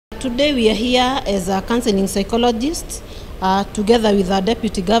Today we are here as a counseling psychologists together with our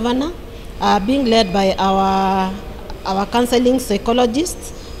deputy governor, being led by our counseling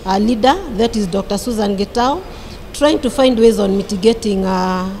psychologist leader, that is Dr. Susan Getao, trying to find ways on mitigating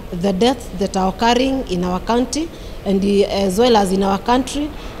the deaths that are occurring in our county and as well as in our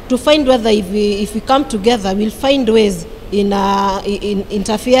country, to find whether if we come together, we'll find ways in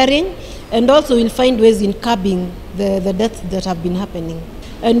interfering, and also we'll find ways in curbing the deaths that have been happening.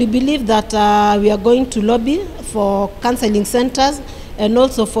 And we believe that we are going to lobby for counseling centers and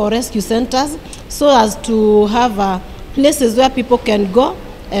also for rescue centers, so as to have places where people can go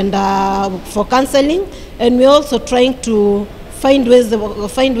and for counseling. And we're also trying to find ways of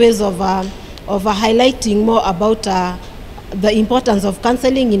highlighting more about the importance of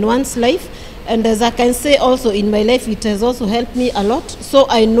counseling in one's life. And as I can say, also in my life, it has also helped me a lot. So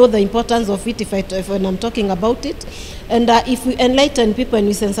I know the importance of it when I'm talking about it. And if we enlighten people and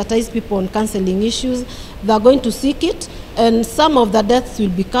we sensitize people on counseling issues, they're going to seek it. And some of the deaths will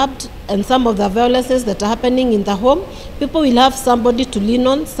be curbed, and some of the violences that are happening in the home, people will have somebody to lean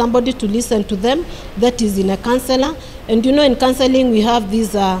on, somebody to listen to them, that is in a counselor. And you know, in counseling, we have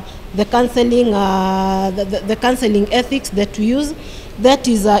these, the counseling ethics that we use. That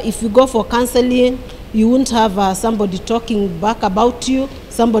is, if you go for counseling, you won't have somebody talking back about you,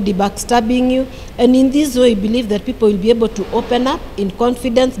 somebody backstabbing you. And in this way, we believe that people will be able to open up in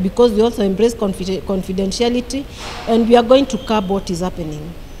confidence, because we also embrace confidentiality, and we are going to curb what is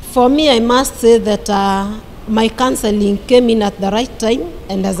happening. For me, I must say that my counseling came in at the right time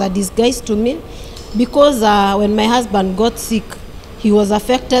and as a disguise to me, because when my husband got sick, he was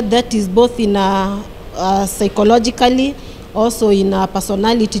affected. That is both in psychologically, also in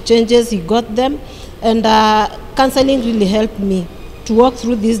personality changes, he got them. And counseling really helped me to walk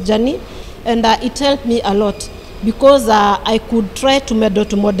through this journey, and it helped me a lot, because I could try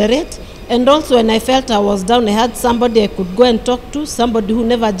to moderate. And also when I felt I was down, I had somebody I could go and talk to, somebody who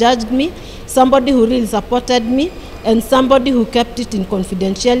never judged me, somebody who really supported me, and somebody who kept it in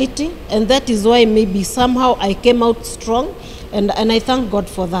confidentiality. And that is why maybe somehow I came out strong, and I thank God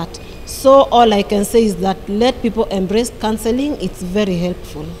for that. So all I can say is that let people embrace counseling. It's very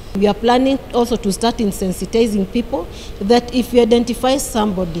helpful. We are planning also to start sensitizing people that if you identify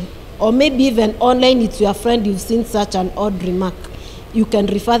somebody, or maybe even online it's your friend, you've seen such an odd remark, you can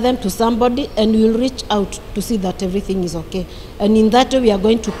refer them to somebody and we'll reach out to see that everything is okay. And in that way, we are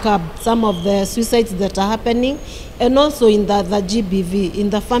going to curb some of the suicides that are happening, and also in the GBV, in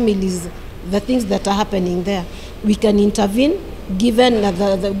the families, the things that are happening there. We can intervene. Given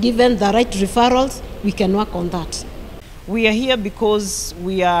the right referrals, we can work on that. We are here because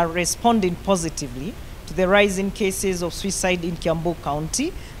we are responding positively to the rising cases of suicide in Kiambu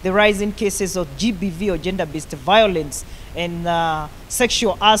County, the rising cases of GBV or gender-based violence, and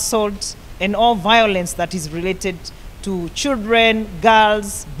sexual assault, and all violence that is related to children,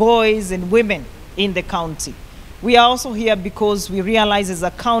 girls, boys, and women in the county. We are also here because we realize as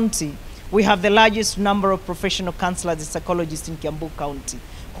a county we have the largest number of professional counselors and psychologists in Kiambu County,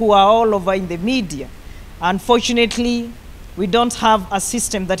 who are all over in the media. Unfortunately, we don't have a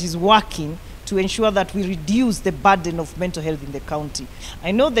system that is working to ensure that we reduce the burden of mental health in the county.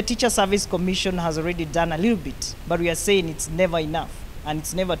 I know the Teacher Service Commission has already done a little bit, but we are saying it's never enough, and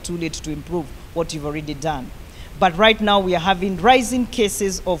it's never too late to improve what you've already done. But right now we are having rising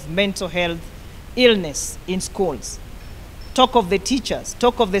cases of mental health illness in schools. Talk of the teachers,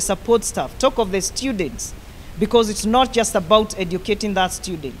 talk of the support staff, talk of the students, because it's not just about educating that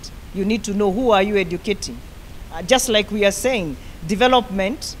student. You need to know who are you educating. Just like we are saying,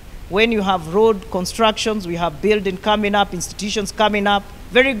 development, when you have road constructions, we have building coming up, institutions coming up,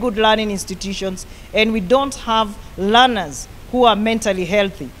 very good learning institutions, and we don't have learners who are mentally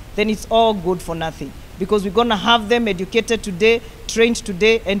healthy, then it's all good for nothing, because we're going to have them educated today, trained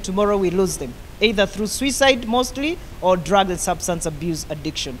today, and tomorrow we lose them, either through suicide mostly or drug and substance abuse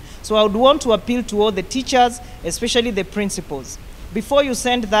addiction. So I would want to appeal to all the teachers, especially the principals. Before you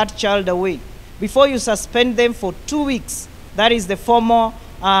send that child away, before you suspend them for 2 weeks, that is the formal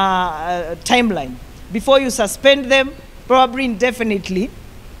timeline. Before you suspend them, probably indefinitely,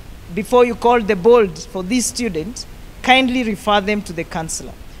 before you call the bold for these students, kindly refer them to the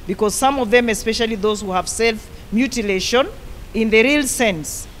counselor. Because some of them, especially those who have self-mutilation, in the real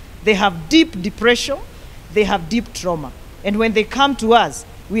sense, they have deep depression, they have deep trauma. And when they come to us,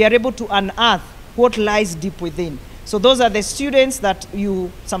 we are able to unearth what lies deep within. So those are the students that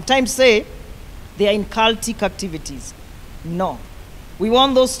you sometimes say they are in cultic activities. No. We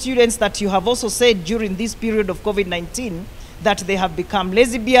want those students that you have also said during this period of COVID-19 that they have become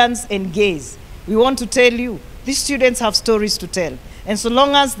lesbians and gays. We want to tell you, these students have stories to tell. And so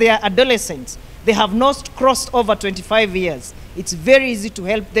long as they are adolescents, they have not crossed over 25 years, it's very easy to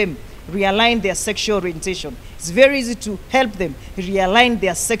help them realign their sexual orientation. It's very easy to help them realign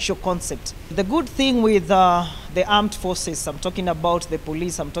their sexual concept. The good thing with the armed forces, I'm talking about the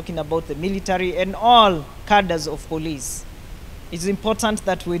police, I'm talking about the military and all cadres of police, it's important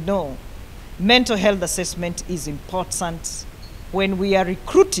that we know mental health assessment is important when we are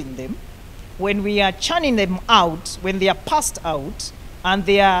recruiting them, when we are churning them out, when they are passed out, and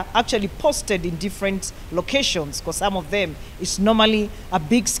they are actually posted in different locations, because some of them is normally a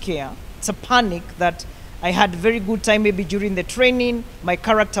big scare. It's a panic that I had very good time maybe during the training, my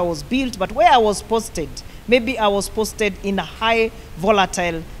character was built, but where I was posted, maybe I was posted in a high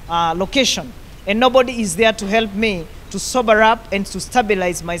volatile location, and nobody is there to help me to sober up and to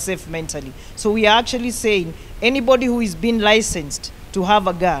stabilize myself mentally. So we are actually saying anybody who is being licensed to have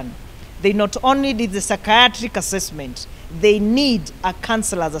a gun, they not only did the psychiatric assessment, they need a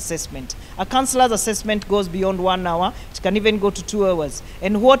counselor's assessment. A counselor's assessment goes beyond 1 hour. It can even go to 2 hours.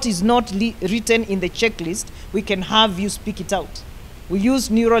 And what is not written in the checklist, we can have you speak it out. We use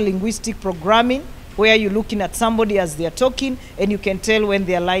neuro-linguistic programming, where you're looking at somebody as they're talking, and you can tell when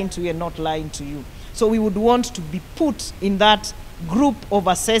they're lying to you and not lying to you. So we would want to be put in that group of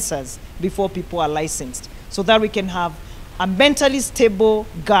assessors before people are licensed, so that we can have a mentally stable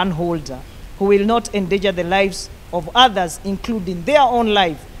gun holder who will not endanger the lives of others, including their own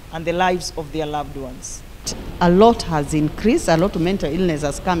life and the lives of their loved ones. A lot has increased, a lot of mental illness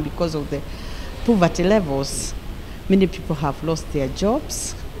has come because of the poverty levels. Many people have lost their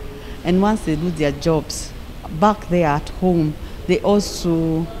jobs, and once they lose their jobs, back there at home, they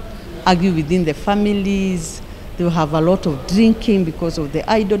also argue within the families. They will have a lot of drinking because of the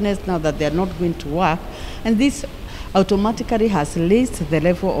idleness now that they are not going to work, and this automatically has raised the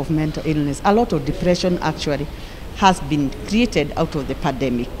level of mental illness. A lot of depression actually has been created out of the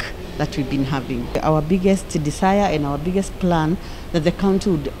pandemic that we've been having. Our biggest desire and our biggest plan that the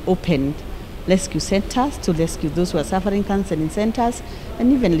county would open rescue centers to rescue those who are suffering, counseling centers,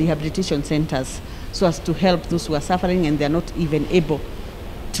 and even rehabilitation centers, so as to help those who are suffering and they're not even able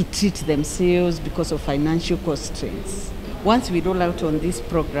to treat themselves because of financial constraints. Once we roll out on this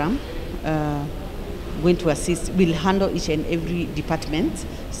program, going to assist, we'll handle each and every department,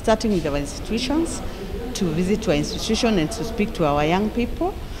 starting with our institutions, to visit to our institution and to speak to our young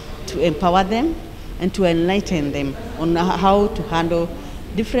people, to empower them and to enlighten them on how to handle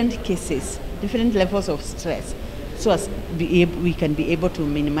different cases, different levels of stress, so as we can be able to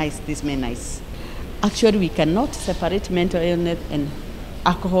minimize this menace. Actually, we cannot separate mental illness and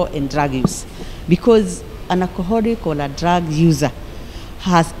alcohol and drug use, because an alcoholic or a drug user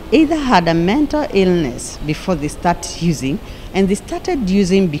has either had a mental illness before they start using, and they started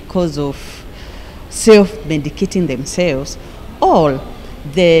using because of self-medicating themselves, or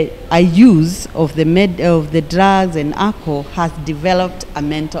the use of the drugs and alcohol has developed a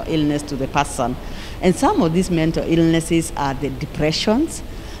mental illness to the person. And some of these mental illnesses are the depressions,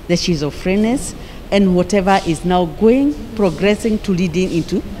 the schizophrenias, and whatever is now progressing to leading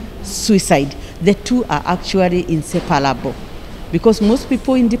into suicide. The two are actually inseparable, because most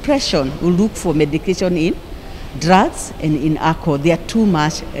people in depression will look for medication in drugs and in alcohol. They are too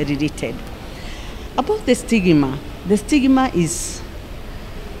much related. About the stigma is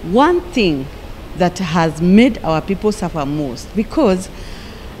one thing that has made our people suffer most, because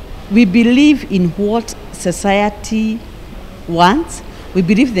we believe in what society wants. We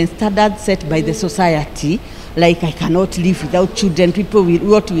believe in standards set by the society, like I cannot live without children.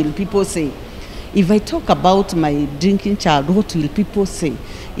 What will people say? If I talk about my drinking child, what will people say?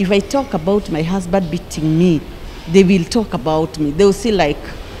 If I talk about my husband beating me, they will talk about me. They will say like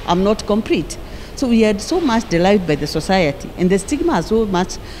I'm not complete. So we are so much delayed by the society, and the stigma is so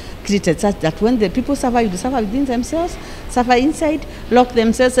much created such that when the people suffer, they suffer within themselves, suffer inside, lock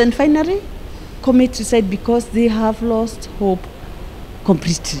themselves, and finally commit suicide because they have lost hope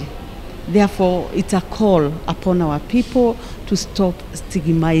completely. Therefore, it's a call upon our people to stop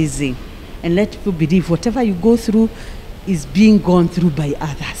stigmatizing and let people believe whatever you go through is being gone through by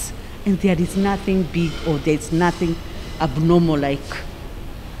others. And there is nothing big or there is nothing abnormal like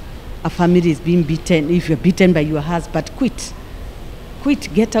a family is being beaten. If you're beaten by your husband, quit.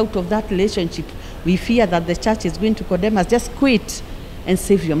 Quit, get out of that relationship. We fear that the church is going to condemn us. Just quit and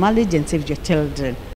save your marriage and save your children.